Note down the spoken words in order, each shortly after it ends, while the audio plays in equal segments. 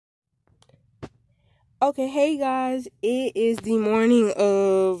Okay, hey guys, it is the morning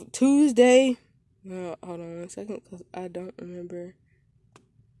of Tuesday. Hold on one second, because I don't remember.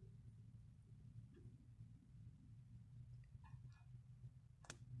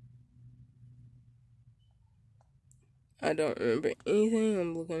 I don't remember anything.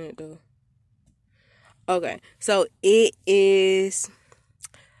 I'm looking at the... Okay, so it is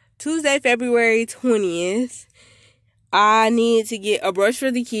Tuesday, February 20th. I need to get a brush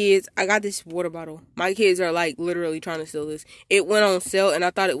for the kids. I got this water bottle. My kids are like literally trying to steal this. It went on sale and I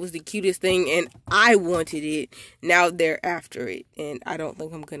thought it was the cutest thing and I wanted it. Now they're after it and I don't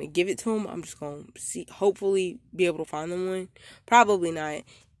think I'm going to give it to them. I'm just going to see, hopefully be able to find them one. Probably not.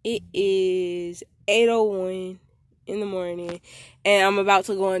 It is 8:01 in the morning and I'm about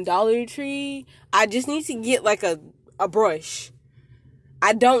to go on Dollar Tree. I just need to get like a brush.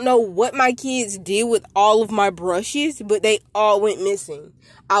 I don't know what my kids did with all of my brushes, but they all went missing.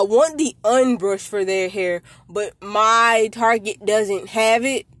 I want the unbrush for their hair, but my Target doesn't have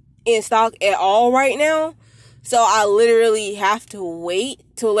it in stock at all right now. So I literally have to wait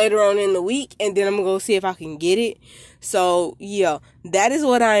till later on in the week, and then I'm going to go see if I can get it. So, yeah, that is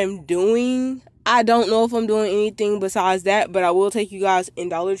what I am doing. I don't know if I'm doing anything besides that, but I will take you guys in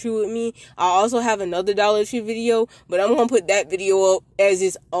Dollar Tree with me. I also have another Dollar Tree video, but I'm going to put that video up as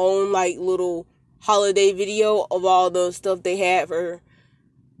its own, like, little holiday video of all the stuff they had for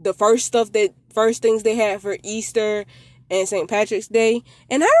the first things they had for Easter and St. Patrick's Day.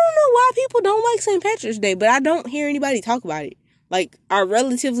 And I don't know why people don't like St. Patrick's Day, but I don't hear anybody talk about it. Like,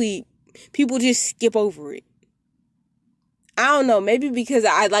 people just skip over it. I don't know, maybe because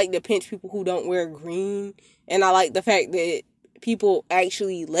I like to pinch people who don't wear green, and I like the fact that people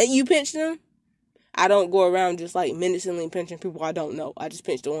actually let you pinch them. I don't go around just like menacingly pinching people I don't know. I just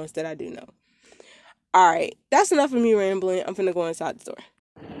pinch the ones that I do know. Alright, that's enough of me rambling. I'm finna go inside the store.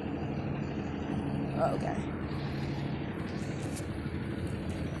 Okay.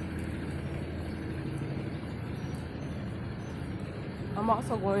 I'm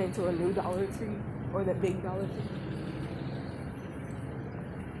also going into a new Dollar Tree, or the big Dollar Tree.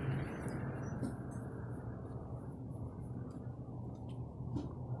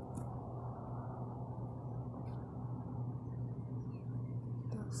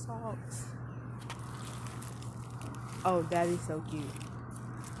 Socks. Oh, that is so cute.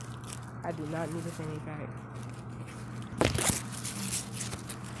 I do not need a fanny pack.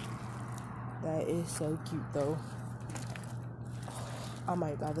 That is so cute though. I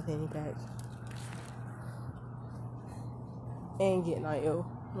might buy the fanny pack. And get Nio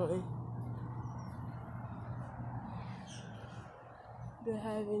one. Do I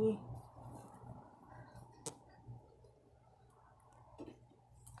have any?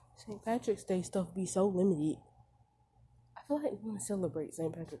 St. Patrick's Day stuff be so limited. I feel like we want to celebrate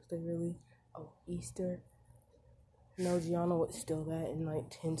St. Patrick's Day, really. Oh, Easter. No, Gianna would steal that in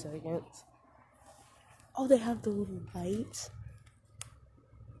like 10 seconds. Oh, they have the little lights.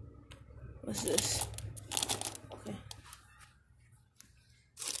 What's this? Okay.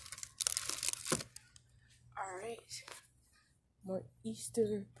 Alright. More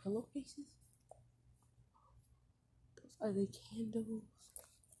Easter pillowcases. Those are the candles.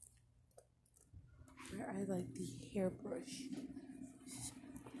 Where I like the hairbrush.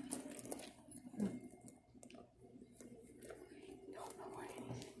 Don't know where it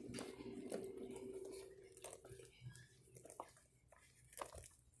is.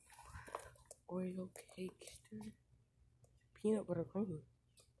 Oreo cake stir. Peanut butter cream.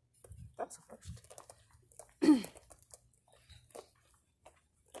 That's the first.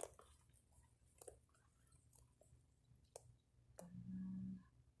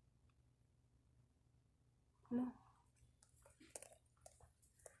 No.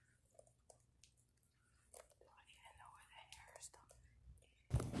 Don't even know where the hair stuff is.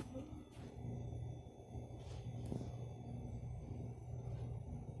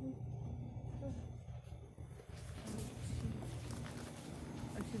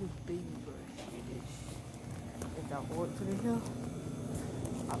 I see this baby brush. If I wore it to the hill,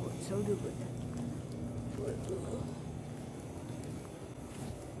 I would so do it.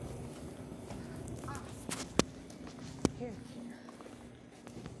 Here.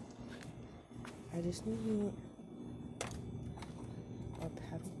 I just need a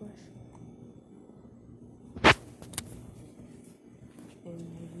paddle brush. And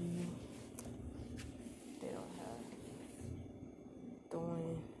maybe they don't have the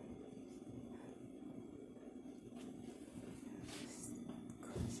one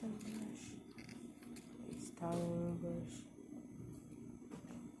cushion brush, a styling brush.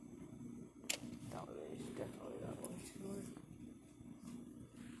 That one is definitely not going to work.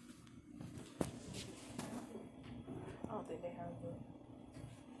 they have the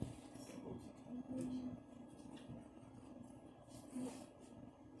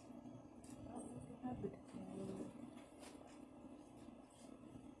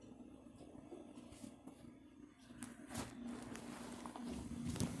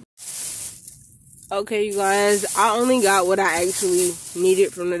Okay, you guys, I only got what I actually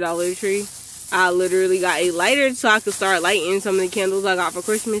needed from the Dollar Tree. I literally got a lighter so I could start lighting some of the candles I got for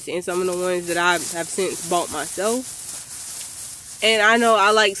Christmas and some of the ones that I have since bought myself. And I know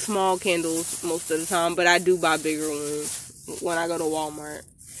I like small candles most of the time, but I do buy bigger ones when I go to Walmart.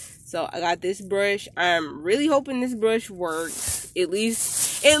 So I got this brush. I'm really hoping this brush works. At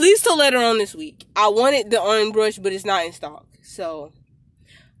least till later on this week. I wanted the orange brush, but it's not in stock. So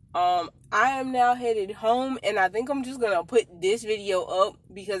I am now headed home, and I think I'm just gonna put this video up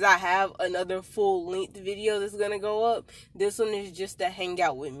because I have another full length video that's gonna go up. This one is just to hang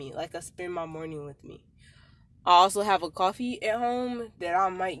out with me, like a spend my morning with me. I also have a coffee at home that I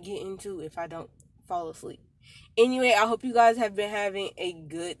might get into if I don't fall asleep. Anyway, I hope you guys have been having a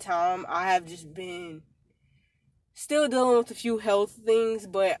good time. I have just been still dealing with a few health things,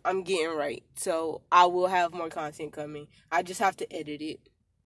 but I'm getting right. So I will have more content coming. I just have to edit it.